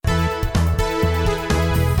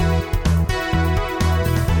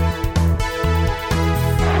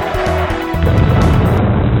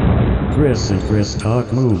Chris and Chris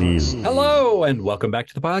Talk Movies. Hello, and welcome back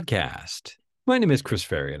to the podcast. My name is Chris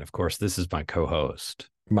Ferry, and of course, this is my co-host.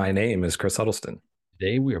 My name is Chris Huddleston.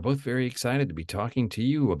 Today, we are both very excited to be talking to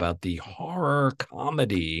you about the horror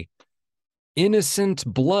comedy Innocent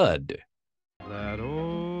Blood. That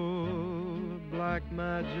old black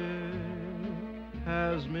magic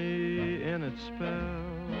has me in its spell.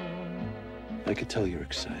 I could tell you're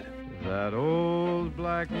excited. That old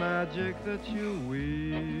black magic that you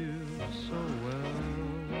weave so well.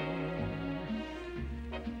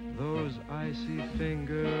 Those icy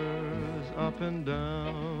fingers up and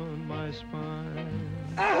down my spine.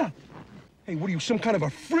 Ah! Hey, what are you, some kind of a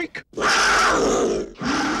freak? Now,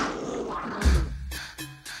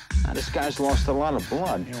 this guy's lost a lot of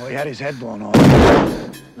blood. You know, he had his head blown off.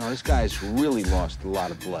 No, this guy's really lost a lot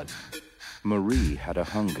of blood. Marie had a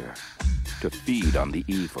hunger to feed on the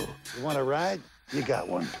evil. You want a ride? You got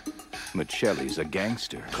one. Michelli's a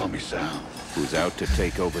gangster Call me Sal. who's out to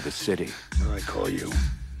take over the city. What do I call you?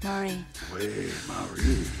 Marie. Wait,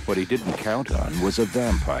 Marie. What he didn't count on was a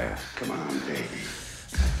vampire Come on, baby.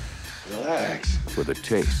 Relax. with a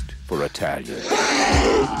taste for Italian.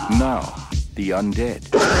 Now, the undead.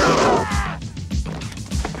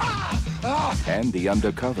 And the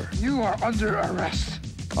undercover You are under arrest.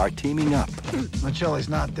 are teaming up Michelli's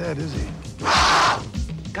not dead, is he?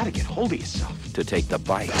 Gotta get hold of yourself. to take the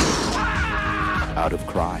bite out of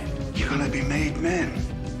crime. You're gonna be made men.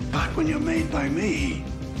 But when you're made by me,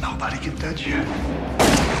 nobody can touch you.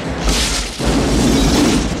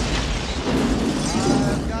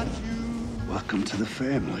 Welcome to the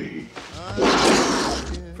family.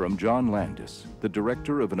 From John Landis, the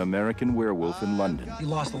director of An American Werewolf in London, You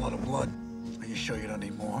lost a lot of blood. Are you sure you don't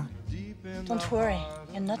need more? Don't worry,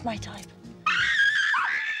 you're not my type.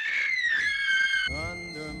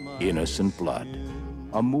 Innocent Blood,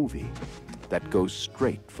 a movie that goes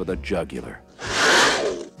straight for the jugular.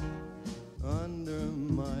 Under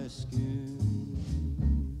my skin.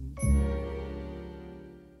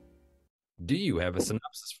 Do you have a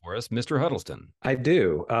synopsis for us, Mr. Huddleston? I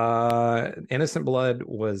do. Innocent Blood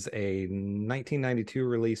was a 1992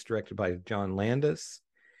 release directed by John Landis.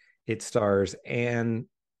 It stars Anne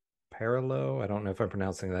Parlo. I don't know if I'm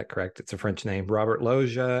pronouncing that correct. It's a French name. Robert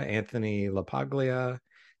Loggia, Anthony LaPaglia,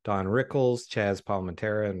 Don Rickles, Chaz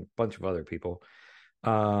Palminteri, and a bunch of other people.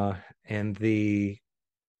 And the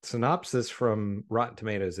synopsis from Rotten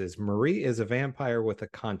Tomatoes is: Marie is a vampire with a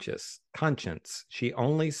conscience. She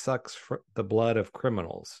only sucks the blood of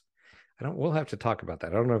criminals. We'll have to talk about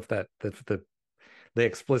that. I don't know if they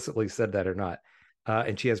explicitly said that or not.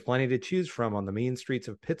 And she has plenty to choose from on the mean streets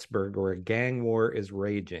of Pittsburgh, where a gang war is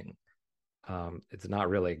raging. It's not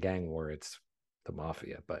really a gang war; it's the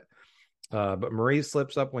mafia. But Marie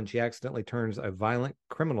slips up when she accidentally turns a violent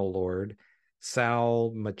criminal lord,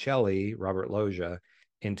 Sal Michelli, Robert Loggia,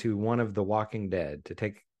 into one of the Walking Dead.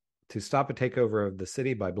 To stop a takeover of the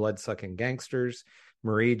city by blood-sucking gangsters,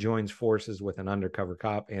 Marie joins forces with an undercover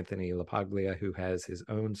cop, Anthony LaPaglia, who has his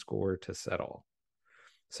own score to settle.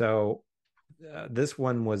 So this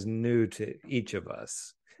one was new to each of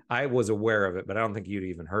us. I was aware of it, but I don't think you'd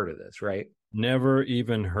even heard of this, right? Never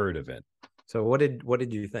even heard of it. So what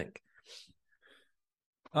did you think?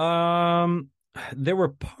 There were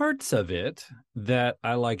parts of it that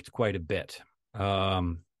I liked quite a bit.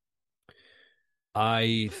 I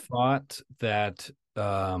thought that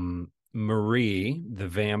Marie, the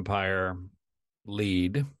vampire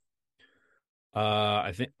lead,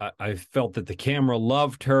 I felt that the camera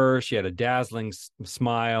loved her. She had a dazzling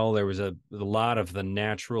smile. There was a lot of the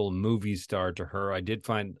natural movie star to her. I did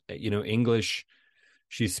find, English.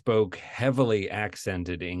 She spoke heavily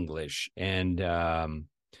accented English, and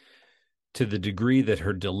to the degree that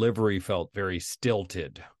her delivery felt very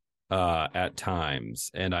stilted at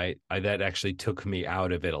times, and I that actually took me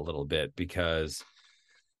out of it a little bit, because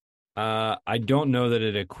I don't know that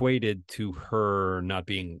it equated to her not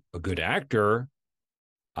being a good actor.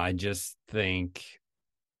 I just think,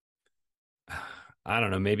 I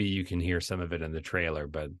don't know, maybe you can hear some of it in the trailer,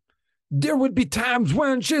 but there would be times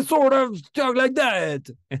when she sort of talked like that.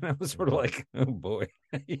 And I was sort of like, oh boy,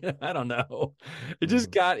 I don't know. It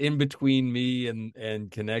just got in between me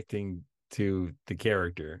and connecting to the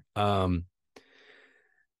character. And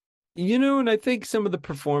I think some of the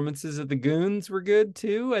performances of the goons were good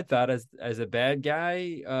too. I thought as a bad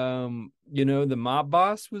guy, the mob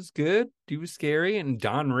boss was good. He was scary, and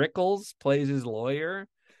Don Rickles plays his lawyer.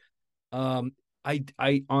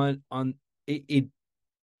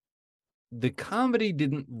 The comedy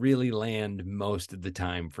didn't really land most of the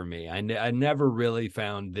time for me. I never really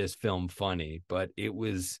found this film funny, but it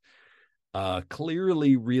was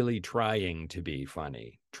clearly really trying to be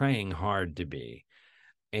funny, trying hard to be.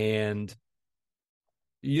 And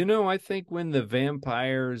I think when the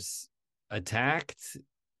vampires attacked,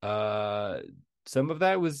 some of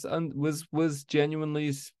that was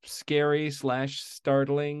genuinely scary /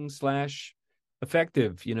 startling /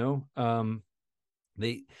 effective.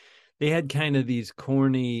 They had kind of these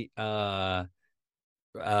corny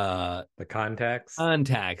The contacts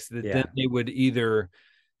that then they would either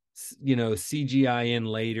CGI in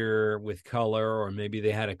later with color, or maybe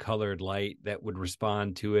they had a colored light that would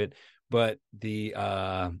respond to it, but the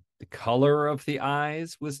color of the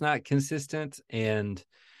eyes was not consistent, and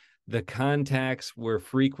the contacts were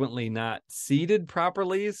frequently not seated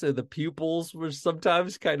properly, so the pupils were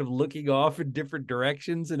sometimes kind of looking off in different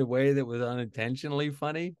directions in a way that was unintentionally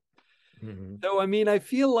funny. So, I mean, I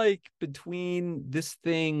feel like between this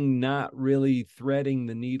thing not really threading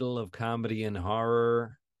the needle of comedy and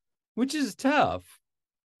horror, which is tough,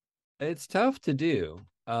 it's tough to do.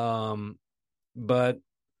 But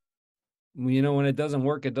when it doesn't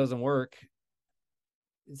work, it doesn't work.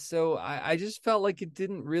 So I just felt like it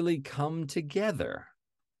didn't really come together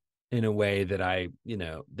in a way that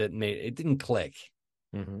that made it didn't click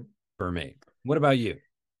for me. What about you?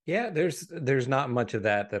 Yeah, there's not much of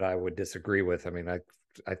that I would disagree with. I mean, I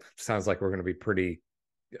sounds like we're going to be pretty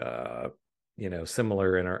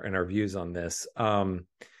similar in our views on this.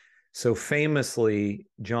 So famously,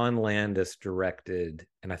 John Landis directed,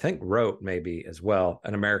 and I think wrote maybe as well,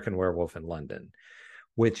 An American Werewolf in London,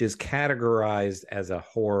 which is categorized as a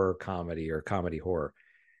horror comedy or comedy horror.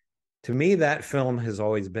 To me, that film has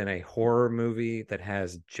always been a horror movie that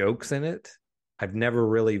has jokes in it. I've never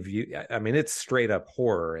really viewed, I mean, it's straight up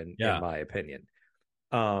horror in my opinion.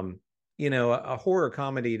 A horror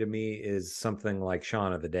comedy to me is something like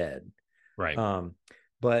Shaun of the Dead. Right.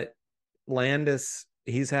 But Landis,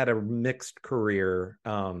 he's had a mixed career.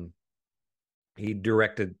 He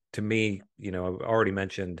directed, to me, I've already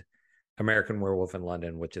mentioned American Werewolf in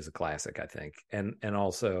London, which is a classic, I think, and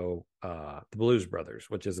also The Blues Brothers,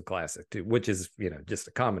 which is a classic too, which is just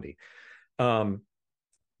a comedy.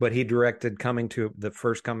 But he directed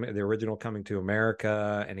the original Coming to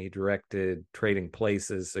America, and he directed Trading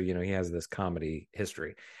Places. So he has this comedy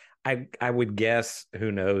history. I would guess,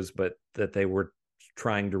 who knows, but that they were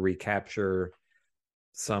trying to recapture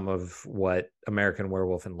some of what American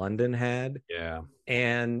Werewolf in London had. Yeah,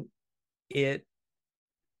 and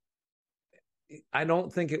I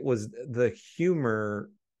don't think it was the humor.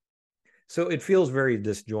 So it feels very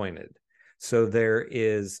disjointed. So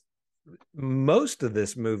most of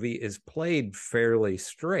this movie is played fairly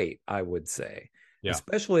straight, I would say. Yeah.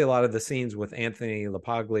 Especially a lot of the scenes with Anthony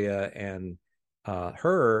LaPaglia and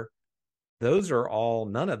her. Those are all,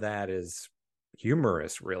 none of that is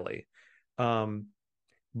humorous, really.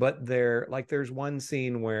 But there's one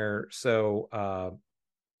scene where,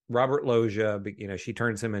 Robert Loggia, she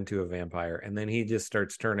turns him into a vampire, and then he just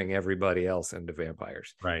starts turning everybody else into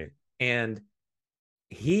vampires. Right. And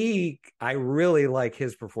I really like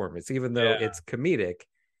his performance, even though it's comedic.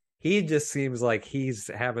 He just seems like he's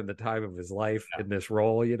having the time of his life in this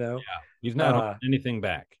role, Yeah. He's not holding anything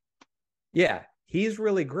back. Yeah. He's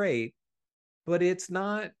really great, but it's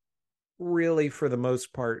not really, for the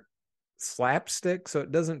most part, slapstick. So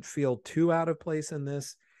it doesn't feel too out of place in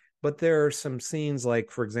this. But there are some scenes,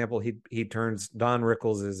 like, for example, he turns, Don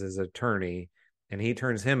Rickles is his attorney, and he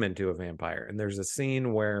turns him into a vampire. And there's a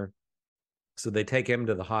scene where, so they take him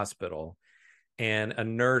to the hospital, and a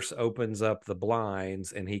nurse opens up the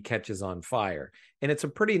blinds, and he catches on fire. And it's a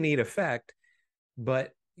pretty neat effect,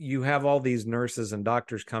 but you have all these nurses and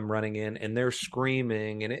doctors come running in, and they're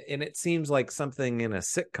screaming, and it seems like something in a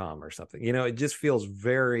sitcom or something. It just feels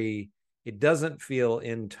it doesn't feel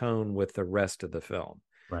in tone with the rest of the film.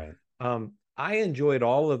 Right. I enjoyed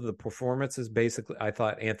all of the performances. Basically, I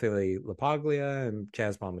thought Anthony LaPaglia and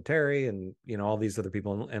Chaz Palminteri and all these other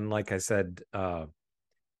people, and like I said,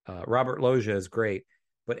 Robert Loggia is great.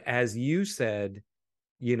 But as you said,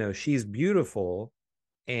 she's beautiful,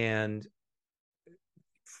 and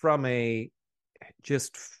from a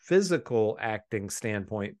just physical acting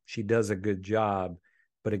standpoint, she does a good job.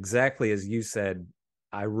 But exactly as you said,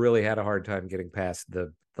 I really had a hard time getting past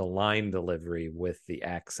the line delivery with the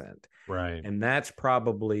accent. Right. And that's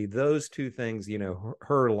probably those two things,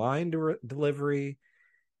 her line delivery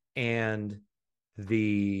and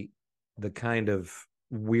the kind of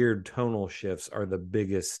weird tonal shifts are the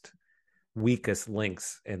weakest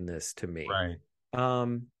links in this to me. Right.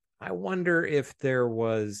 I wonder if there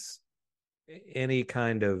was any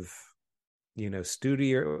kind of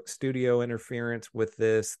studio interference with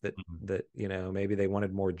this, that Mhm. that maybe they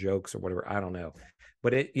wanted more jokes or whatever. I don't know,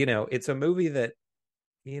 but it's a movie that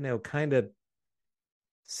kind of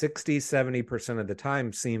 60-70% of the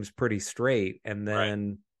time seems pretty straight, and Right.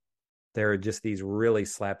 then there are just these really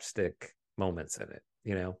slapstick moments in it.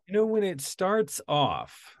 When it starts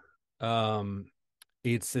off, um,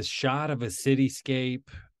 it's a shot of a cityscape,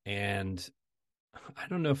 and I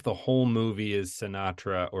don't know if the whole movie is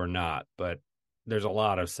Sinatra or not, but there's a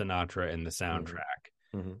lot of Sinatra in the soundtrack.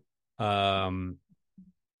 Mm-hmm.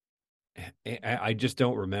 I just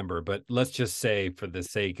don't remember, but let's just say, for the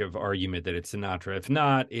sake of argument, that it's Sinatra. If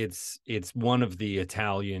not, it's one of the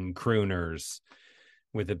Italian crooners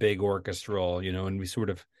with a big orchestral, and we sort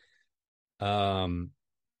of, and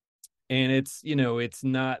it's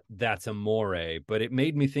not That's Amore, but it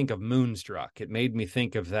made me think of Moonstruck. It made me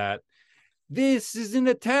think of that. This is an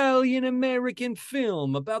Italian-American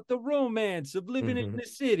film about the romance of living in the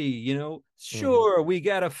city, Sure, we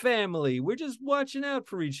got a family. We're just watching out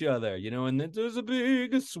for each other, and then there's a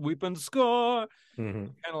big sweeping scar. Mm-hmm.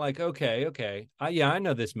 Kind of like, okay. I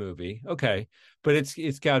know this movie. Okay. But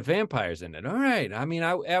it's got vampires in it. All right. I mean,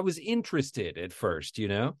 I was interested at first,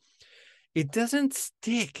 It doesn't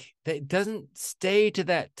stick. It doesn't stay to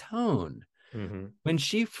that tone. Mm-hmm. When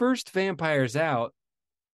she first vampires out,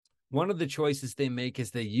 one of the choices they make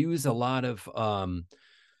is they use a lot of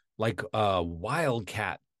like a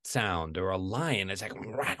wildcat sound, or a lion. It's like,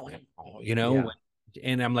 Yeah.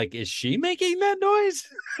 And I'm like, is she making that noise?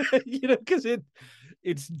 Because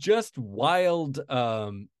it's just wild.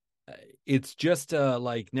 It's just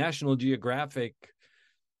like National Geographic.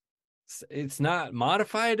 It's not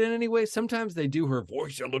modified in any way. Sometimes they do her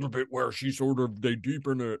voice a little bit where they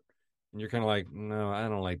deepen it, and you're kind of like, no, I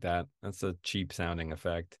don't like that. That's a cheap sounding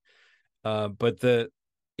effect. But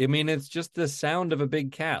it's just the sound of a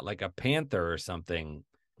big cat, like a panther or something,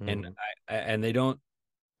 Mm-hmm. and they don't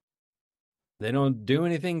do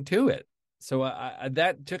anything to it. So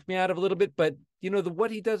that took me out of a little bit. But what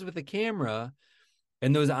he does with the camera,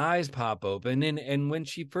 and those eyes pop open, and when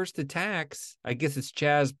she first attacks, I guess it's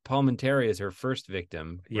Chaz Palminteri as her first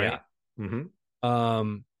victim, right? Yeah.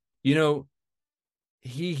 Mm-hmm.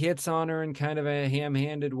 He hits on her in kind of a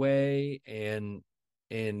ham-handed way,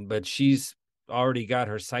 but she's already got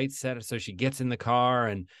her sights set, so she gets in the car,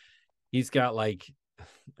 and he's got, like,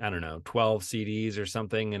 I don't know, 12 CDs or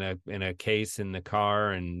something in a case in the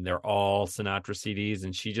car, and they're all Sinatra CDs,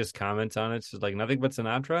 and she just comments on it. She's like, nothing but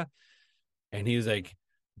Sinatra. And he was like,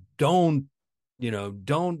 don't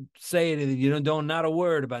say it, not a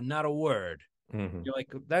word about not a word. Mm-hmm. You're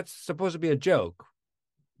like, that's supposed to be a joke.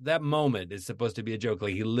 That moment is supposed to be a joke.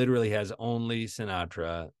 Like, he literally has only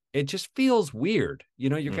Sinatra. It just feels weird.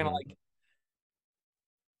 You're kind of like,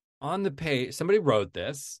 on the page, somebody wrote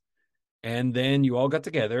this, and then you all got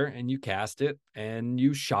together and you cast it and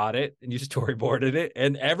you shot it and you storyboarded it,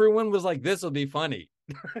 and everyone was like, this will be funny.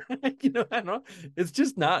 I don't know. It's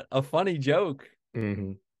just not a funny joke.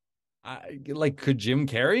 Mm-hmm. Could Jim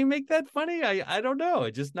Carrey make that funny? I don't know.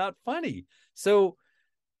 It's just not funny. So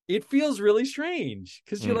it feels really strange,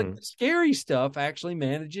 because you're like, the scary stuff actually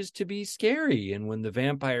manages to be scary. And when the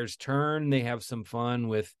vampires turn, they have some fun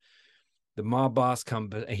with the mob boss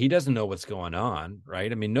he doesn't know what's going on,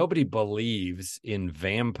 right? I mean, nobody believes in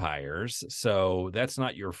vampires, so that's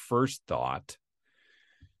not your first thought.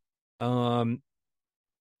 The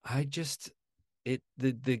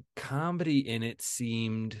comedy in it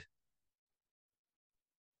seemed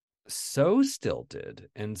so stilted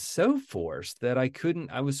and so forced that I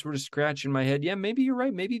was sort of scratching my head. Yeah, maybe you're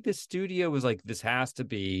right. Maybe the studio was like, this has to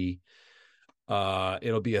be,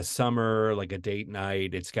 it'll be a summer, like a date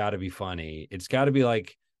night. It's got to be funny. It's got to be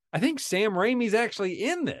like, I think Sam Raimi's actually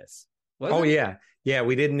in this. Oh, yeah. Yeah,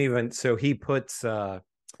 we didn't even, so he puts,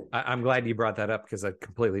 I'm glad you brought that up, because I'd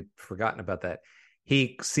completely forgotten about that.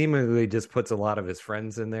 He seemingly just puts a lot of his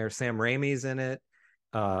friends in there. Sam Raimi's in it.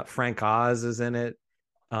 Frank Oz is in it.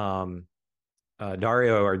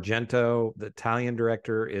 Dario Argento, the Italian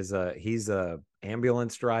director, he's a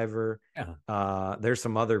ambulance driver. Yeah. There's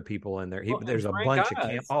some other people in there. There's a Frank bunch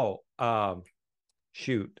Oz. of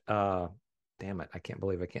shoot. Damn it. I can't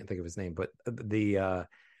believe I can't think of his name, but the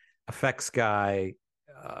effects guy,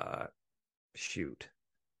 shoot.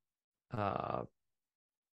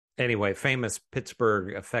 Anyway, famous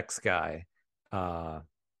Pittsburgh effects guy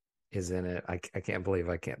is in it. I can't believe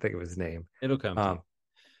I can't think of his name. It'll come to you.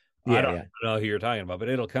 Yeah, I don't know who you're talking about, but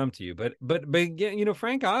it'll come to you. But again,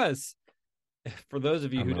 Frank Oz, for those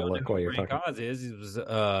of you who don't know who Frank Oz is, he was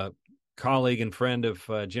a colleague and friend of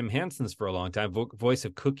Jim Henson's for a long time. Voice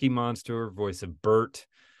of Cookie Monster, voice of Bert,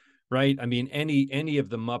 right? I mean, any of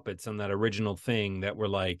the Muppets on that original thing that were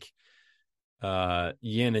like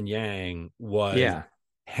yin and yang was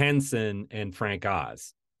Henson and Frank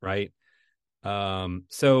Oz, right?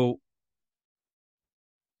 So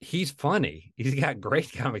he's funny. He's got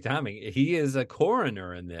great comic timing. He is a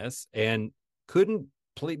coroner in this and couldn't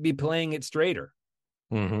be playing it straighter.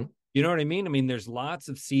 Mm-hmm. You know what I mean? I mean, there's lots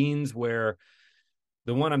of scenes where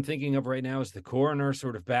the one I'm thinking of right now is the coroner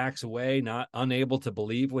sort of backs away, not unable to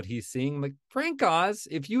believe what he's seeing. Like Frank Oz,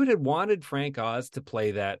 if you had wanted Frank Oz to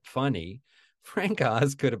play that funny, Frank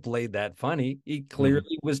Oz could have played that funny. He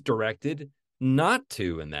clearly was directed not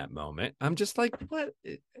to in that moment. I'm just like, what?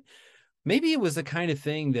 Maybe it was the kind of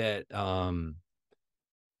thing that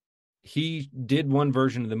he did one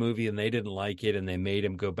version of the movie and they didn't like it and they made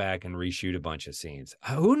him go back and reshoot a bunch of scenes.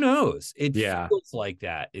 Who knows? It feels like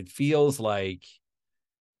that. It feels like,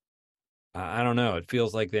 I don't know. It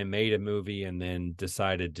feels like they made a movie and then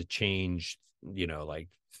decided to change, like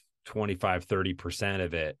 25, 30%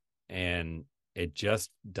 of it. And it just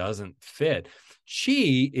doesn't fit.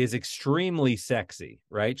 She is extremely sexy,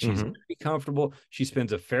 right? She's very comfortable. She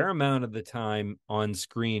spends a fair amount of the time on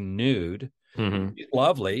screen nude. She's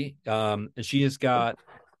lovely. And she has got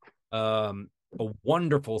a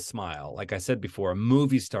wonderful smile. Like I said before, a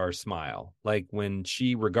movie star smile. Like when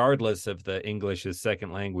she, regardless of the English as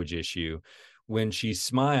second language issue, when she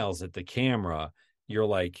smiles at the camera, you're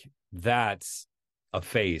like, that's a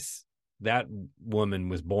face. That woman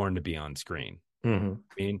was born to be on screen. I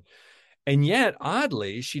mean, and yet,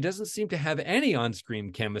 oddly, she doesn't seem to have any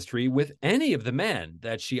on-screen chemistry with any of the men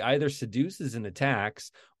that she either seduces and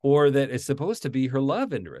attacks or that is supposed to be her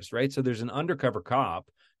love interest, right? So there's an undercover cop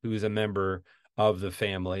who's a member of the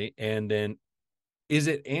family. And then is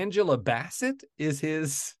it Angela Bassett is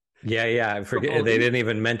his? Yeah. I forget. They didn't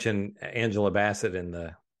even mention Angela Bassett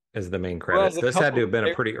as the main credits. This had to have been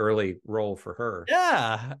a pretty early role for her.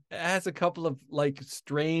 Yeah. It has a couple of like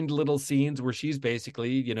strained little scenes where she's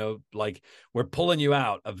basically, like, we're pulling you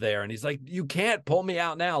out of there. And he's like, you can't pull me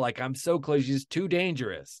out now. Like, I'm so close. She's too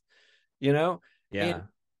dangerous, Yeah.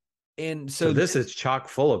 And so this is chock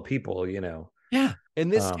full of people, Yeah.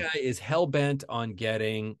 And this guy is hell-bent on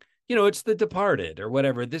getting, it's The Departed or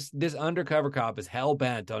whatever. This undercover cop is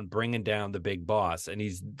hell-bent on bringing down the big boss, and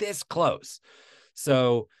he's this close.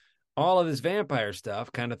 So all of this vampire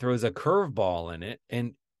stuff kind of throws a curveball in it.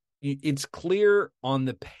 And it's clear on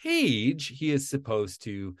the page she is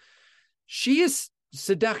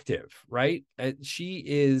seductive, right?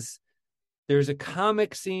 There's a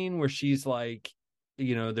comic scene where she's like,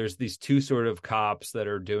 there's these two sort of cops that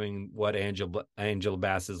are doing what Angela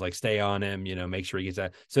Bass is like, stay on him, make sure he gets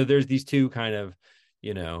that. So there's these two kind of,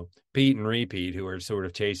 Pete and Repeat who are sort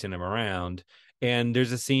of chasing him around. And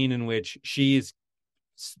there's a scene in which she's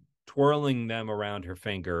twirling them around her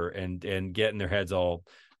finger and getting their heads all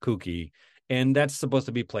kooky. And that's supposed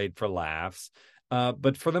to be played for laughs.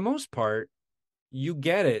 But for the most part, you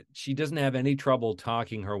get it. She doesn't have any trouble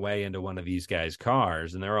talking her way into one of these guys'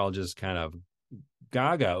 cars, and they're all just kind of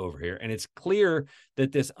gaga over here. And it's clear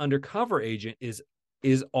that this undercover agent is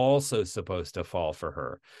also supposed to fall for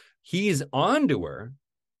her. He's onto her,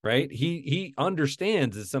 right? He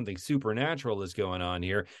understands that something supernatural is going on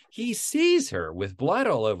here. He sees her with blood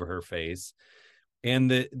all over her face and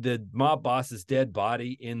the mob boss's dead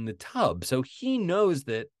body in the tub. So he knows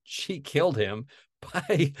that she killed him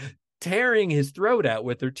by tearing his throat out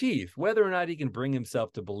with her teeth. Whether or not he can bring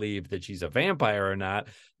himself to believe that she's a vampire or not,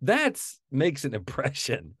 that makes an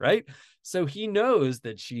impression, right? So he knows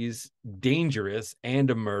that she's dangerous and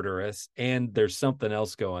a murderess, and there's something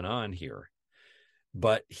else going on here.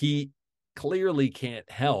 But he clearly can't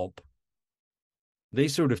help. They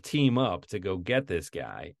sort of team up to go get this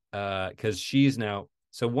guy because she's now.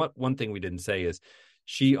 So one thing we didn't say is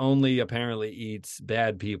she only apparently eats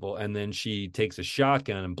bad people, and then she takes a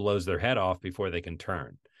shotgun and blows their head off before they can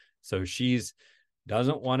turn. So she's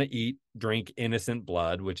doesn't want to drink innocent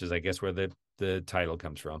blood, which is, I guess, where the title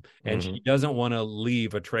comes from. And she doesn't want to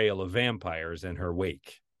leave a trail of vampires in her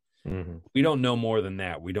wake. We don't know more than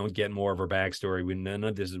that. We don't get more of her backstory. None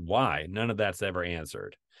of this is why. None of that's ever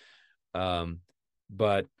answered.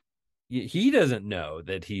 But he doesn't know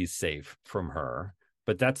that he's safe from her.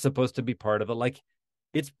 But that's supposed to be part of it. Like,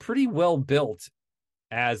 it's pretty well built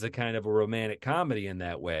as a kind of a romantic comedy in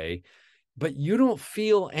that way. But you don't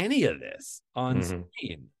feel any of this on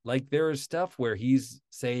screen. Like, there is stuff where he's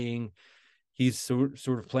saying he's sort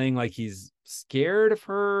of playing like he's scared of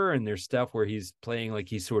her, and there's stuff where he's playing like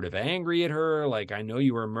he's sort of angry at her, like, I know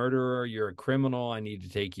you were a murderer, you're a criminal, I need to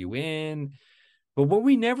take you in. But what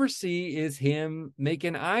we never see is him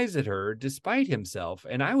making eyes at her despite himself.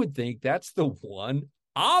 And I would think that's the one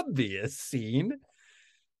obvious scene.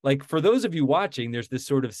 Like, for those of you watching, there's this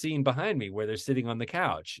sort of scene behind me where they're sitting on the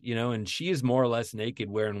couch, and she is more or less naked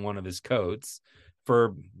wearing one of his coats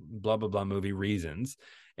for blah, blah, blah movie reasons.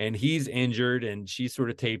 And he's injured and she sort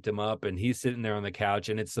of taped him up and he's sitting there on the couch,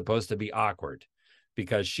 and it's supposed to be awkward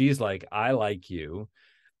because she's like, I like you.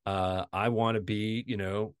 I want to be,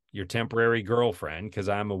 your temporary girlfriend because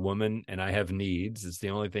I'm a woman and I have needs. It's the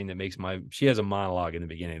only thing that makes she has a monologue in the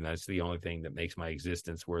beginning. That's the only thing that makes my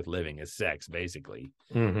existence worth living is sex, basically.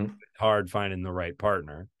 Mm-hmm. Hard finding the right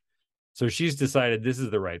partner. So she's decided this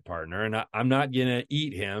is the right partner, and I'm not going to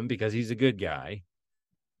eat him because he's a good guy.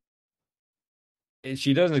 And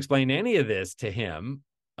she doesn't explain any of this to him.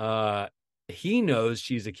 He knows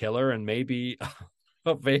she's a killer and maybe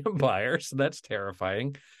a vampire, so that's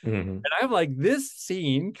terrifying. Mm-hmm. And I'm like, this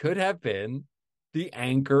scene could have been the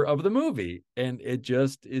anchor of the movie, and it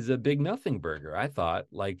just is a big nothing burger. I thought,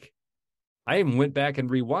 like, I even went back and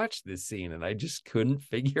rewatched this scene, and I just couldn't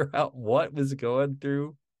figure out what was going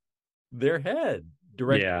through their head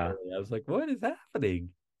directly. Yeah. I was like, what is happening?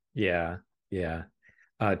 Yeah.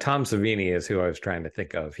 Tom Savini is who I was trying to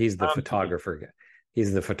think of. He's the photographer guy.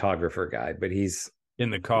 He's the photographer guy, but he's in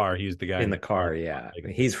the car. He's the guy in the car. Yeah.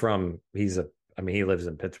 He lives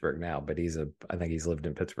in Pittsburgh now, but I think he's lived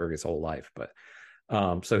in Pittsburgh his whole life. But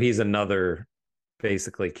so he's another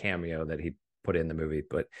basically cameo that he put in the movie.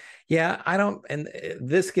 But yeah, and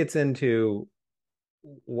this gets into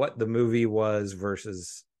what the movie was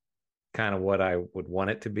versus kind of what I would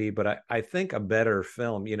want it to be. But I think a better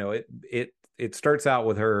film, it starts out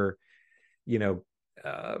with her,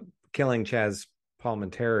 killing Chaz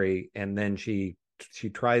Palminteri, and then she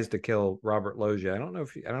tries to kill Robert Loggia. I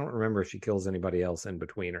don't remember if she kills anybody else in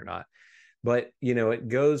between or not. But, it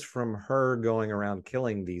goes from her going around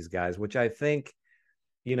killing these guys, which I think,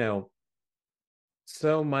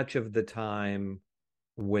 so much of the time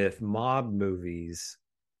with mob movies,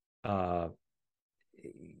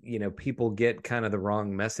 people get kind of the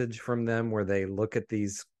wrong message from them where they look at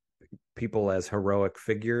these people as heroic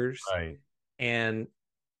figures. Right. And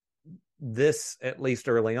this, at least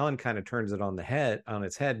early on, kind of turns it on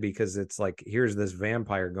its head, because it's like, here's this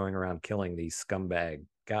vampire going around killing these scumbag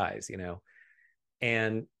guys,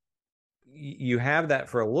 and you have that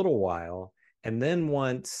for a little while. And then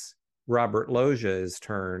once Robert Loggia is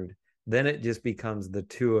turned, then it just becomes the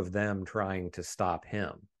two of them trying to stop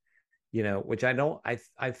him, which I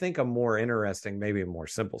think a more interesting, maybe a more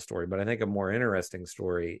simple story, but I think a more interesting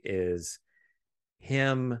story is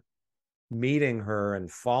him meeting her and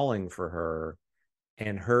falling for her,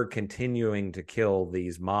 and her continuing to kill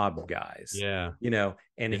these mob guys. Yeah.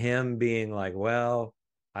 And him being like, well,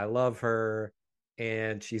 I love her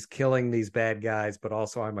and she's killing these bad guys, but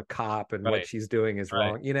also I'm a cop and what she's doing is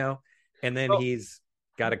wrong, and then he's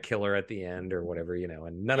got a killer at the end or whatever,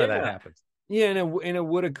 and none of that happens. Yeah, in a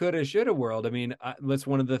woulda, coulda, shoulda world. I mean, that's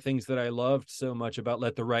one of the things that I loved so much about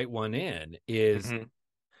Let the Right One In is,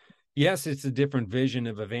 yes, it's a different vision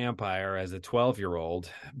of a vampire as a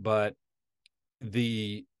 12-year-old, but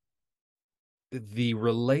the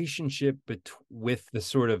relationship with the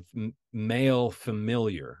sort of male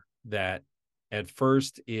familiar that at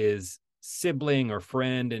first is sibling or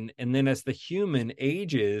friend, and then as the human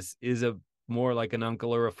ages is a more like an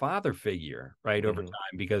uncle or a father figure, right, over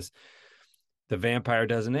time, because the vampire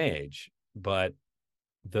doesn't age, but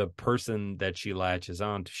the person that she latches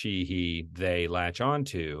on to, they latch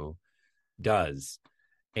onto does.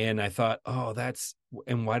 And I thought,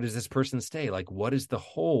 and why does this person stay? Like, what is the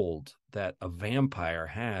hold that a vampire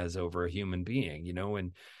has over a human being,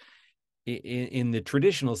 and in the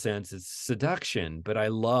traditional sense, it's seduction, but I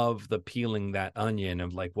love the peeling that onion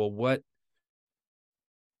of like, well, what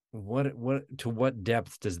to what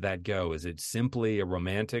depth does that go? Is it simply a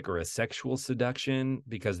romantic or a sexual seduction?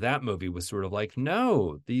 Because that movie was sort of like,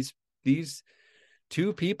 no, these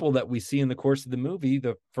two people that we see in the course of the movie,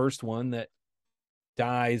 the first one that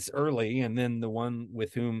dies early, and then the one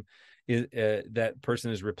with whom that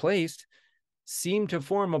person is replaced, seem to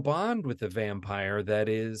form a bond with the vampire that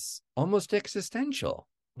is almost existential.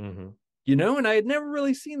 And I had never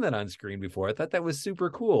really seen that on screen before. I thought that was super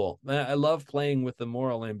cool. I love playing with the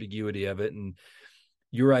moral ambiguity of it, and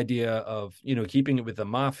your idea of, keeping it with the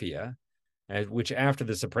mafia, which after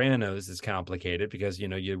The Sopranos is complicated because,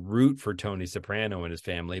 you root for Tony Soprano and his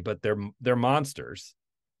family, but they're monsters,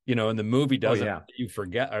 and the movie doesn't let you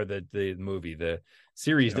forget, or the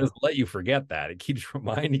series doesn't let you forget that. It keeps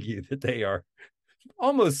reminding you that they are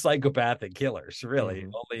almost psychopathic killers, really,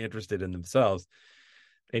 only interested in themselves.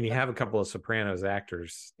 And you have a couple of Sopranos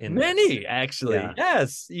actors in many, actually. Yeah.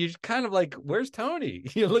 Yes. You're kind of like, where's Tony?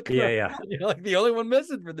 You look, you're like, the only one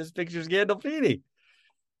missing for this picture is Gandolfini.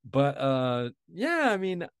 But yeah, I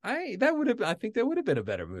mean, I think that would have been a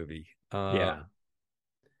better movie. Yeah.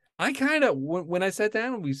 I kind of when I sat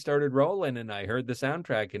down and we started rolling and I heard the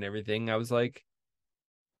soundtrack and everything, I was like,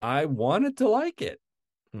 I wanted to like it,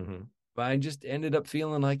 Mm-hmm. but I just ended up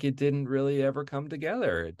feeling like it didn't really ever come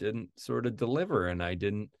together. It didn't sort of deliver, and I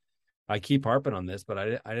keep harping on this, but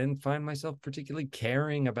I didn't find myself particularly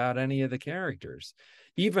caring about any of the characters.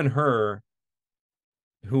 Even her,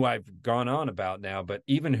 who I've gone on about now, but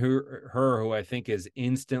even her who I think is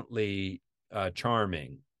instantly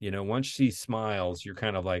charming. Once she smiles, you're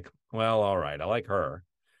kind of like, well, all right, I like her.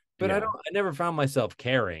 But Yeah. I never found myself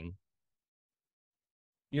caring.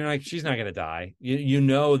 You're like, she's not going to die. You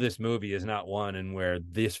know, this movie is not one in where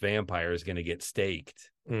this vampire is going to get staked.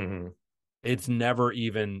 Mm-hmm. It's never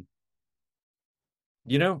even,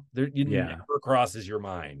 never crosses your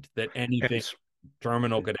mind that anything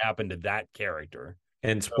terminal could happen to that character.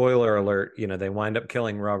 And spoiler alert, they wind up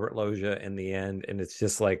killing Robert Loggia in the end, and it's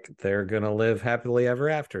just like they're gonna live happily ever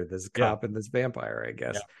after, this cop and this vampire, I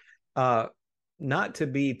guess. Yeah. Not to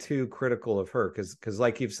be too critical of her, because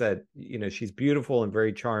like you've said, she's beautiful and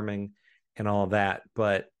very charming and all that,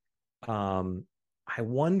 but I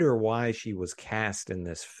wonder why she was cast in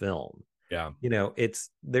this film. Yeah.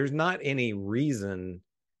 There's not any reason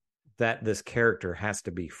that this character has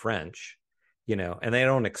to be French. And they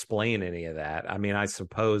don't explain any of that. I mean, I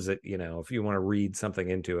suppose that, if you want to read something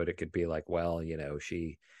into it, it could be like, well,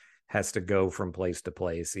 she has to go from place to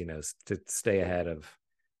place, to stay ahead of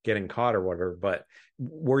getting caught or whatever. But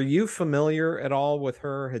were you familiar at all with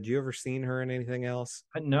her? Had you ever seen her in anything else?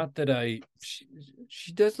 Not that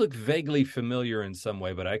she does look vaguely familiar in some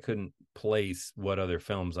way, but I couldn't place what other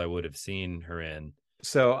films I would have seen her in.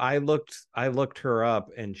 So I looked her up,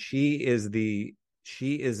 and she is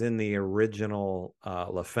in the original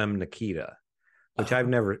La Femme Nikita, which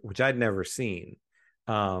I'd never seen.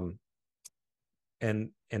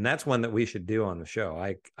 And that's one that we should do on the show.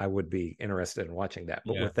 I would be interested in watching that.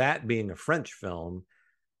 But with that being a French film,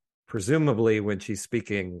 presumably when she's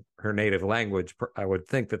speaking her native language, I would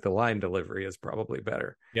think that the line delivery is probably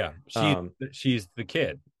better. Yeah. She's the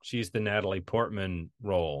kid. She's the Natalie Portman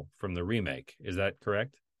role from the remake. Is that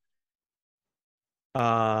correct?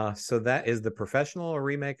 So that is the Professional, a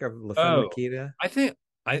remake of La Femme Nikita? I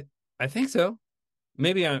think so.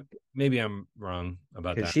 Maybe I'm wrong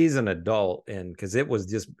about that. She's an adult, and because it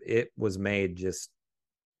was made just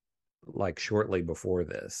like shortly before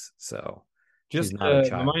this. So just a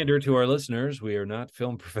reminder to our listeners, we are not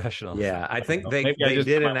film professionals. Yeah, I think they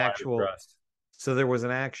did an actual. So there was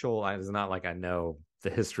an actual. It's not like I know the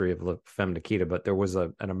history of La Femme Nikita, but there was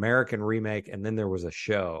an American remake, and then there was a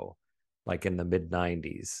show like in the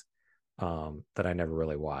mid-90s that I never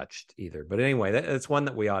really watched either. But anyway, it's one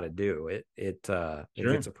that we ought to do. It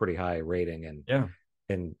gets a pretty high rating, and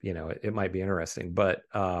it might be interesting. But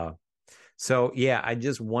so yeah, I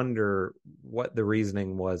just wonder what the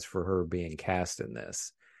reasoning was for her being cast in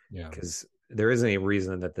this. Yeah, because there isn't any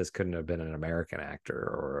reason that this couldn't have been an American actor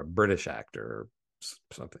or a British actor or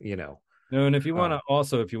something. No, and if you want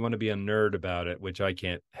to be a nerd about it, which I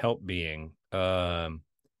can't help being,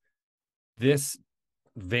 this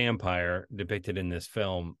vampire depicted in this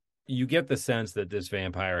film, you get the sense that this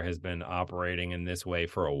vampire has been operating in this way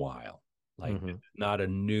for a while. Like, not a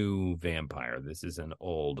new vampire. This is an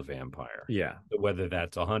old vampire. Yeah. So whether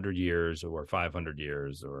that's 100 years or 500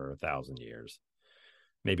 years or 1,000 years,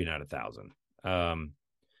 maybe not 1,000.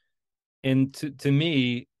 And to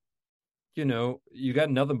me, you got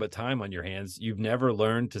nothing but time on your hands. You've never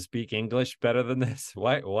learned to speak English better than this.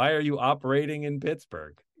 Why are you operating in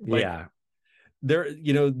Pittsburgh? Yeah. There,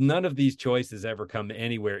 none of these choices ever come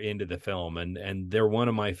anywhere into the film, and they're one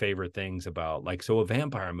of my favorite things about a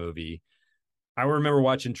vampire movie. I remember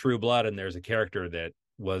watching True Blood, and there's a character that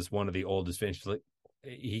was one of the oldest.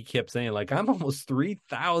 He kept saying, like, I'm almost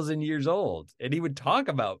 3,000 years old, and he would talk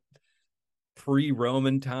about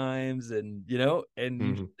pre-Roman times, and you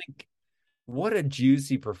think, what a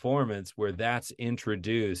juicy performance where that's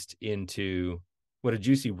introduced into, what a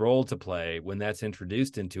juicy role to play when that's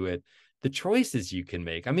introduced into it. The choices you can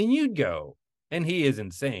make. I mean, you'd go, and he is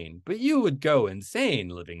insane, but you would go insane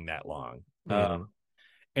living that long.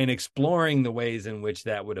 And exploring the ways in which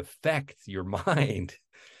that would affect your mind.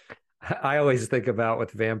 I always think about,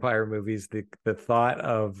 with vampire movies, the thought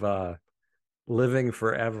of living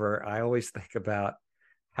forever. I always think about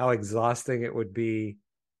how exhausting it would be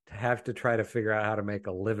to have to try to figure out how to make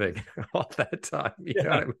a living all that time. You know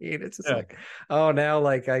what I mean? It's just like, oh, now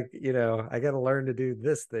like I got to learn to do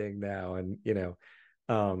this thing now. And,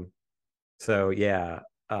 so yeah,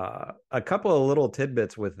 a couple of little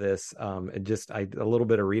tidbits with this, a little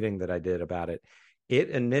bit of reading that I did about it it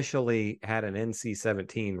initially had an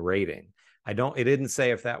NC-17 rating. It didn't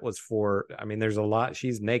say if that was for, I mean, there's a lot,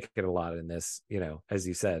 she's naked a lot in this, as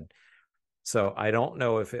you said. So I don't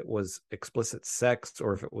know if it was explicit sex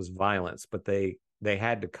or if it was violence, but they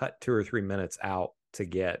had to cut 2 or 3 minutes out to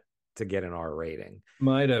get an R rating.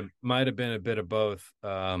 Might have been a bit of both.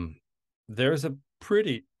 There's a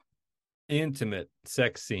pretty intimate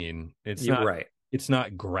sex scene. It's not right. It's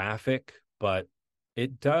not graphic, but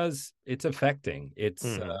it's affecting. It's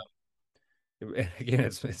again,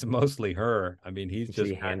 it's mostly her. I mean,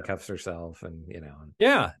 she handcuffs herself, and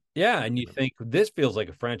yeah, and you think this feels like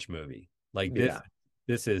a French movie. Like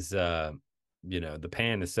this is the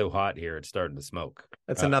pan is so hot here it's starting to smoke.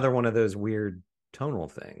 That's another one of those weird tonal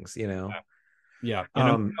things, Yeah.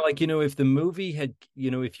 And if the movie had,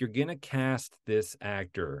 if you're gonna cast this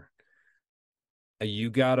actor,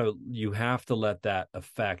 you have to let that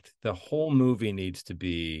affect the whole movie. Needs to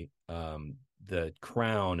be the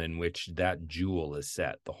crown in which that jewel is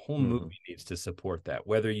set. The whole movie needs to support that.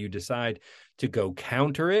 Whether you decide to go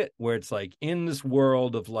counter it, where it's like in this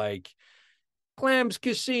world of like Clams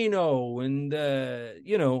Casino and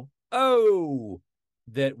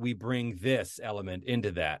that we bring this element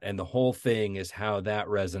into that, and the whole thing is how that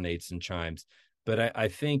resonates and chimes. But I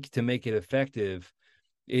think to make it effective,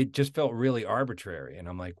 it just felt really arbitrary, and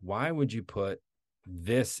I'm like, why would you put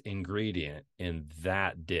this ingredient in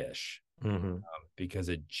that dish? Because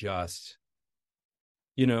it just,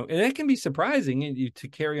 and that can be surprising. And to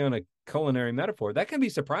carry on a culinary metaphor, that can be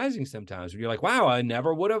surprising sometimes. You're like, wow, I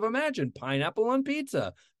never would have imagined pineapple on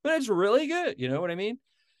pizza, but it's really good. You know what I mean?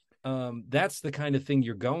 That's the kind of thing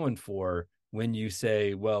you're going for when you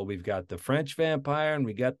say, well, we've got the French vampire and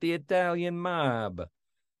we got the Italian mob,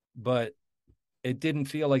 but it didn't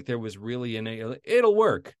feel like there was really it'll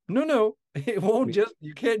work. No, it won't.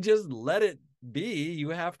 You can't just let it be. You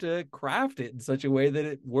have to craft it in such a way that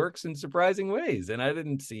it works in surprising ways. And I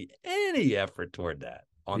didn't see any effort toward that.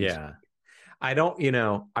 I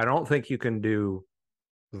don't think you can do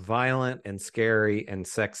violent and scary and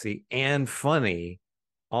sexy and funny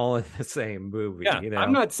all in the same movie.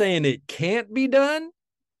 I'm not saying it can't be done,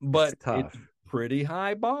 but it's a pretty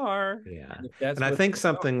high bar. And I think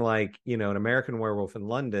something like an American Werewolf in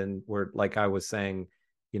London, where, like I was saying,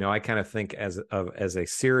 I kind of think as a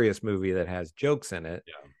serious movie that has jokes in it.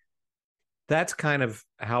 That's kind of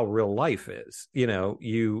how real life is.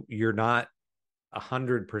 You're not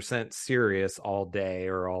 100% serious all day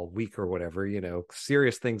or all week or whatever.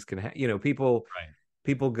 Serious things can people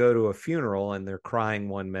go to a funeral and they're crying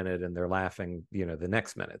 1 minute and they're laughing the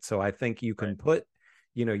next minute. So I think you can put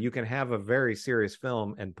you can have a very serious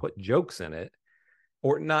film and put jokes in it,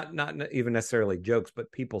 or not even necessarily jokes,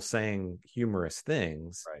 but people saying humorous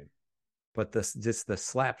things, right? But the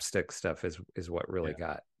slapstick stuff is what really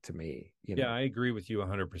got to me. I agree with you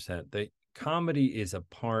 100%. The comedy is a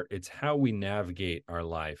part. It's how we navigate our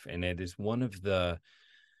life, and it is one of the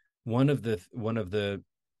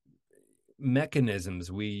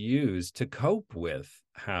mechanisms we use to cope with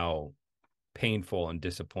how painful and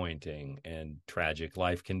disappointing and tragic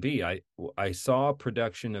life can be. I saw a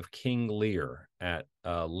production of King Lear at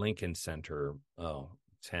Lincoln Center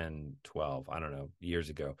 10, 12, I don't know, years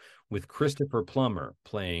ago, with Christopher Plummer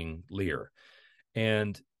playing Lear.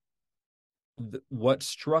 And what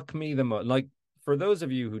struck me the most, like, for those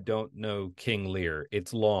of you who don't know King Lear,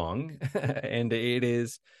 it's long and it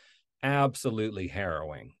is absolutely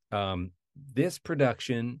harrowing. This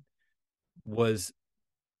production was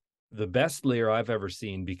the best Lear I've ever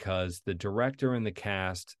seen, because the director and the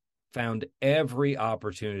cast found every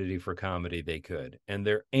opportunity for comedy they could. And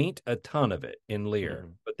there ain't a ton of it in Lear,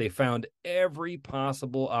 but they found every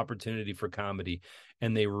possible opportunity for comedy,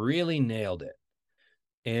 and they really nailed it.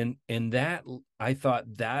 And that, I thought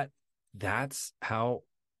that's how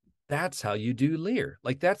you do Lear.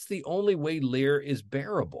 Like, that's the only way Lear is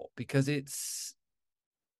bearable, because it's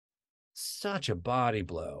such a body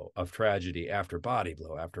blow of tragedy after body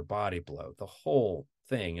blow after body blow, the whole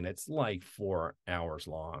thing. And it's like 4 hours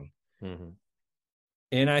long.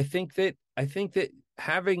 And I think that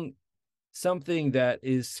having something that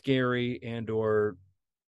is scary and or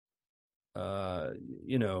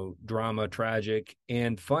drama, tragic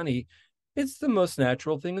and funny, it's the most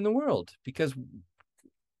natural thing in the world, because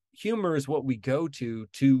humor is what we go to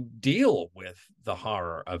deal with the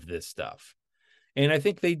horror of this stuff. And I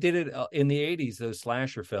think they did it in the 80s, those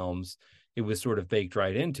slasher films. It was sort of baked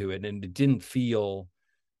right into it, and it didn't feel,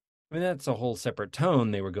 I mean, that's a whole separate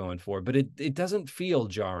tone they were going for, but it doesn't feel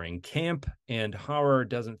jarring. Camp and horror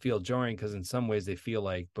doesn't feel jarring, because in some ways they feel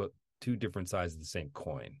like but two different sides of the same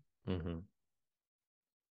coin.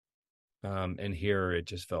 And here it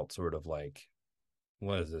just felt sort of like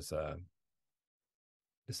what is this?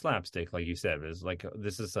 Slapstick, like you said, is like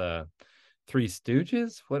this is Three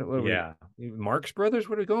Stooges. What Yeah. Marx Brothers?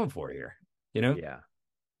 What are we going for here? You know?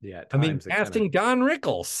 Yeah. At I mean, times it casting Don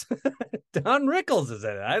Rickles. Don Rickles is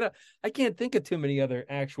in it. I can't think of too many other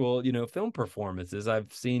actual, film performances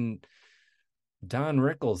I've seen Don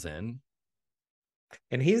Rickles in.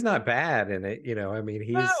 and he's not bad in it. I mean,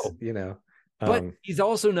 he's, No. But he's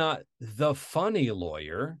also not the funny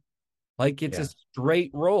lawyer. Like, it's a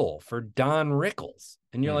straight role for Don Rickles.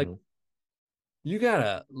 And you're like, you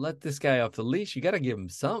gotta let this guy off the leash. You gotta give him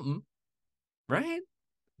something, right?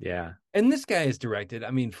 Yeah. And this guy is directed.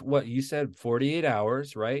 I mean, what you said, 48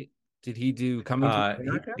 Hours, right? Did he do Coming to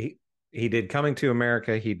America? He did Coming to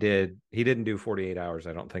America. He didn't do 48 Hours.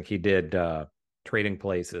 I don't think he did. Trading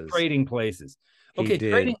Places. Trading Places. Okay,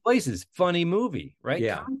 Trading Places, funny movie, right?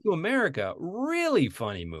 Yeah. Coming to America, really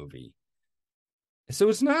funny movie. So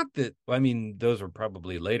it's not that, I mean, those were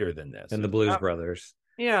probably later than this. And the Blues Brothers.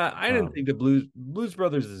 Yeah, I didn't think the Blues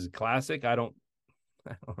Brothers is a classic. I don't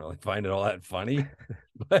really find it all that funny.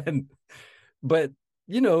 but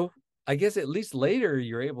I guess at least later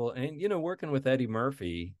you're able, and working with Eddie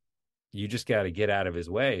Murphy, you just got to get out of his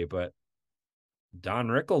way. But Don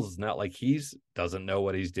Rickles is not like doesn't know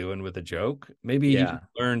what he's doing with a joke. Maybe he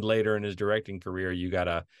learned later in his directing career, you got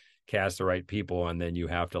to cast the right people and then you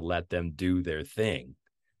have to let them do their thing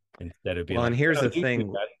instead of being and here's the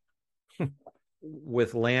thing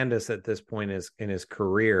with Landis at this point in his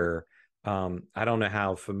career. I don't know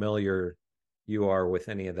how familiar you are with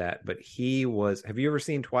any of that, but have you ever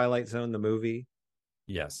seen Twilight Zone, the movie?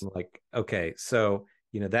 Yes. Okay. So,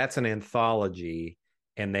 that's an anthology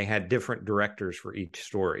and they had different directors for each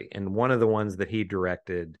story. And one of the ones that he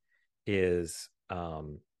directed is,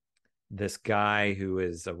 this guy who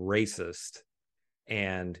is a racist,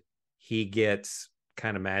 and he gets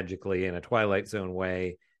kind of magically in a Twilight Zone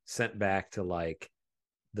way sent back to like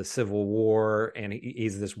the Civil War, and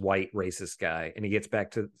he's this white racist guy, and he gets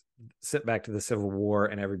sent back to the Civil War,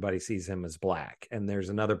 and everybody sees him as black. And there's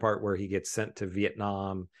another part where he gets sent to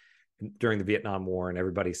Vietnam during the Vietnam War, and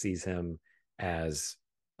everybody sees him as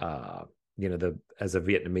as a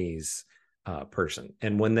Vietnamese person.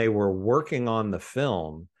 And when they were working on the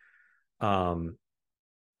film,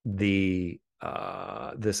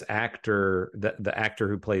 this actor, the actor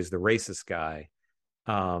who plays the racist guy,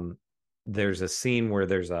 there's a scene where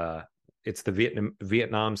it's the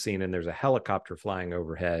Vietnam scene, and there's a helicopter flying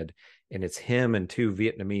overhead, and it's him and two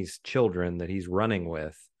Vietnamese children that he's running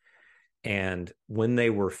with. And when they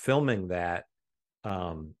were filming that,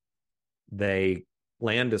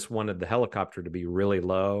 Landis wanted the helicopter to be really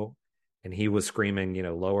low, and he was screaming,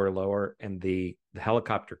 lower, lower, and the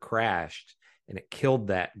helicopter crashed, and it killed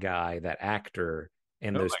that guy, that actor,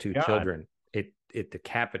 and those two children. It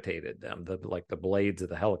decapitated them, the blades of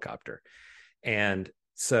the helicopter. And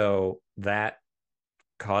so that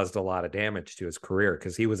caused a lot of damage to his career,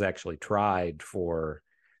 because he was actually tried for,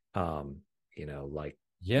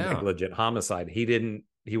 negligent homicide.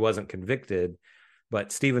 He wasn't convicted,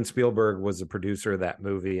 but Steven Spielberg was the producer of that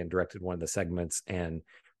movie and directed one of the segments, and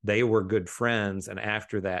they were good friends. And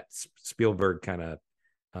after that, Spielberg kind of,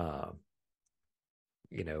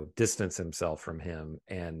 distanced himself from him.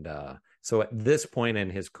 And so at this point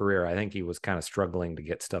in his career, I think he was kind of struggling to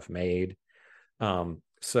get stuff made.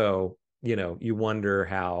 So, you wonder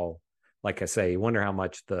how, like I say, you wonder how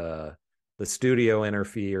much the studio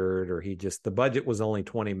interfered, or the budget was only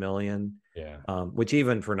 20 million. Yeah. Which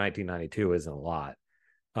even for 1992 isn't a lot,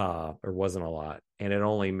 or wasn't a lot. And it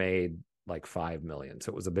only made like 5 million.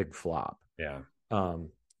 So it was a big flop. Yeah.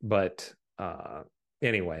 But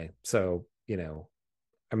anyway, so,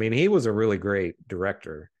 I mean, he was a really great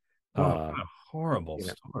director. A horrible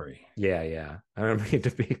story. Yeah. I don't mean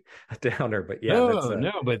to be a downer, but yeah.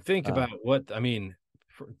 No, but think about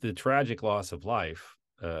the tragic loss of life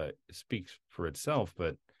speaks for itself,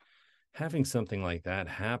 but having something like that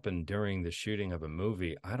happen during the shooting of a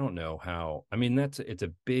movie, I don't know how. I mean, it's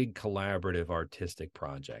a big collaborative artistic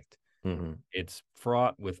project. Mm-hmm. It's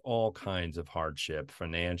fraught with all kinds of hardship,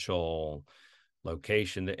 financial,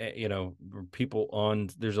 location,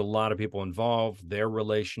 there's a lot of people involved, their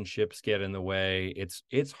relationships get in the way.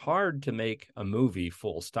 It's hard to make a movie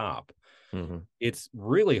full stop. Mm-hmm. It's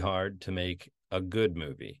really hard to make a good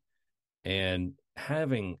movie, and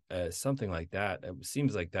having something like that, it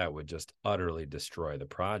seems like that would just utterly destroy the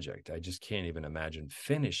project. I just can't even imagine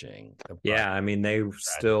finishing the project. Yeah, I mean, they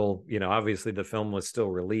still, obviously the film was still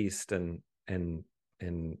released, and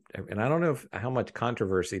I don't know how much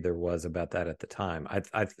controversy there was about that at the time.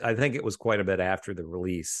 I think it was quite a bit after the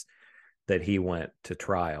release that he went to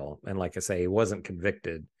trial, and like I say, he wasn't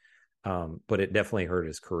convicted. But it definitely hurt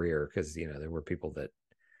his career because, there were people that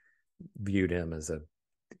viewed him as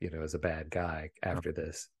a bad guy after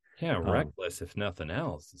this. Yeah, reckless if nothing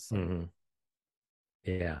else. It's like, Mhm.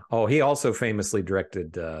 Yeah. Oh, he also famously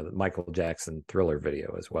directed the Michael Jackson Thriller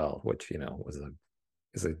video as well, which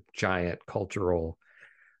is a giant cultural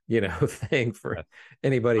thing for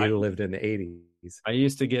anybody who lived in the 80s. I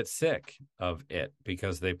used to get sick of it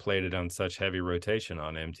because they played it on such heavy rotation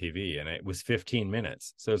on MTV, and it was 15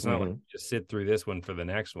 minutes. So it's not like you just sit through this one for the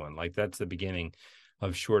next one. Like that's the beginning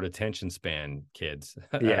of short attention span kids.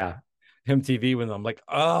 Yeah. MTV when I'm like,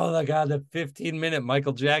 oh my God, the 15-minute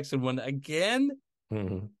Michael Jackson one again.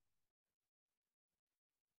 Mm-hmm.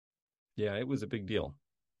 Yeah, it was a big deal.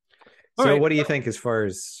 So what do you think as far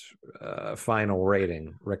as final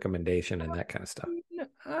rating, recommendation, and that kind of stuff?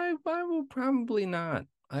 I will probably not.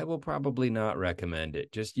 I will probably not recommend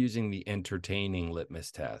it, just using the entertaining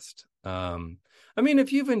litmus test. I mean,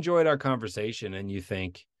 if you've enjoyed our conversation and you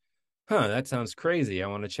think, that sounds crazy, I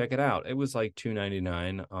want to check it out. It was like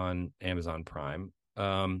 $2.99 on Amazon Prime.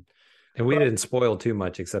 And we didn't spoil too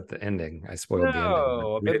much except the ending. I spoiled the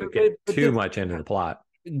ending. We didn't get too much into the plot.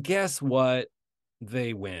 Guess what?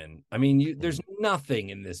 They win. I mean, there's nothing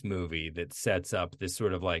in this movie that sets up this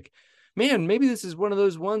sort of like, man, maybe this is one of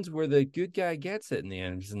those ones where the good guy gets it in the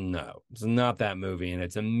end. No, it's not that movie, and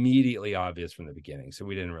it's immediately obvious from the beginning. So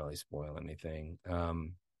we didn't really spoil anything.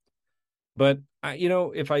 But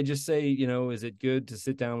if I just say, is it good to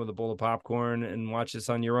sit down with a bowl of popcorn and watch this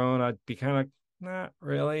on your own? I'd be kind of not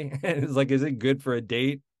really. It's like, is it good for a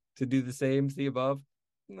date to do the same? See above.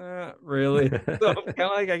 Not really. So kind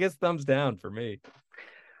of like, I guess, thumbs down for me.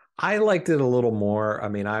 I liked it a little more. I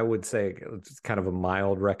mean, I would say it's kind of a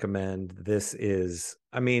mild recommend. This is,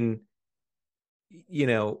 I mean,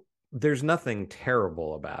 there's nothing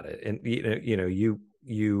terrible about it. And,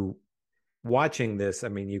 you watching this, I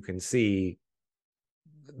mean, you can see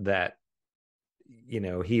that,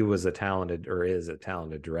 he was a talented or is a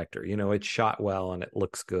talented director. It's shot well and it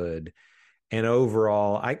looks good. And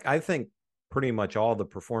overall, I think pretty much all the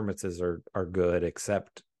performances are good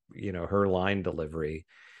except her line delivery,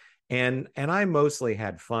 and I mostly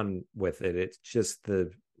had fun with it. It's just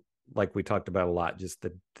like we talked about a lot, just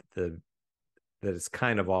the that it's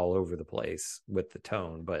kind of all over the place with the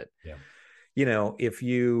tone. But if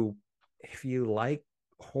you like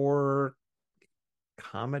horror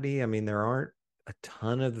comedy, I mean, there aren't a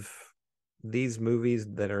ton of these movies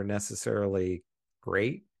that are necessarily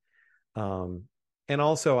great, and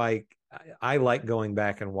also I like going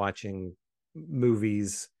back and watching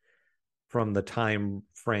movies from the time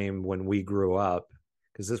frame when we grew up,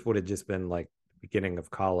 because this would have just been like the beginning of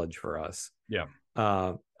college for us. Yeah.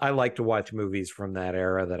 I like to watch movies from that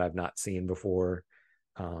era that I've not seen before.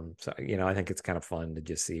 So, I think it's kind of fun to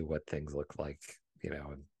just see what things look like,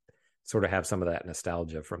 and sort of have some of that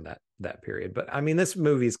nostalgia from that period. But I mean, this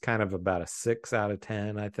movie's kind of about a 6 out of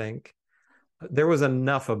 10, I think. There was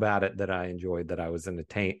enough about it that I enjoyed, that I was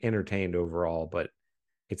entertained overall, but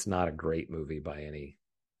it's not a great movie by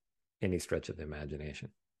any stretch of the imagination.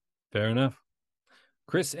 Fair enough.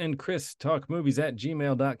 Chris and Chris talk movies at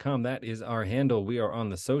gmail.com. That is our handle. We are on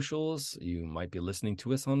the socials. You might be listening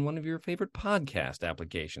to us on one of your favorite podcast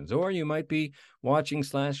applications, or you might be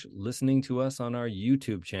watching/listening to us on our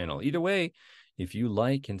YouTube channel. Either way, if you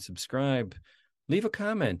like and subscribe, leave a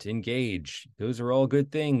comment, engage. Those are all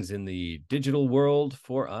good things in the digital world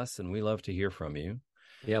for us, and we love to hear from you.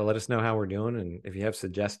 Yeah, let us know how we're doing, and if you have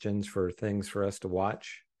suggestions for things for us to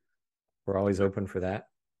watch, we're always open for that.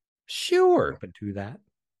 Sure. Open to that.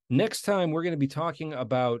 Next time, we're going to be talking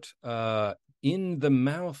about In the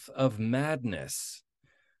Mouth of Madness,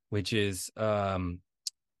 which is John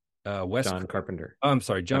Carpenter. Oh, I'm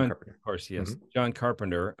sorry, John Carpenter. Of course, yes. Mm-hmm. John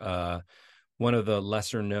Carpenter, one of the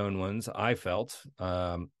lesser known ones, I felt.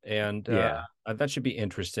 That should be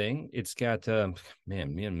interesting. It's got, me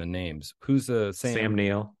and my names. Who's Sam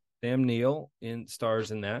Neill. Sam Neill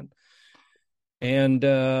stars in that. And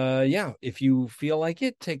if you feel like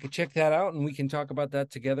it, check that out, and we can talk about that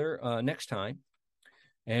together next time.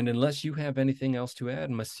 And unless you have anything else to add,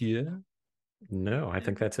 Monsieur? No, I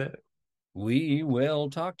think that's it. We will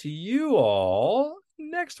talk to you all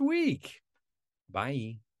next week.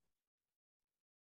 Bye.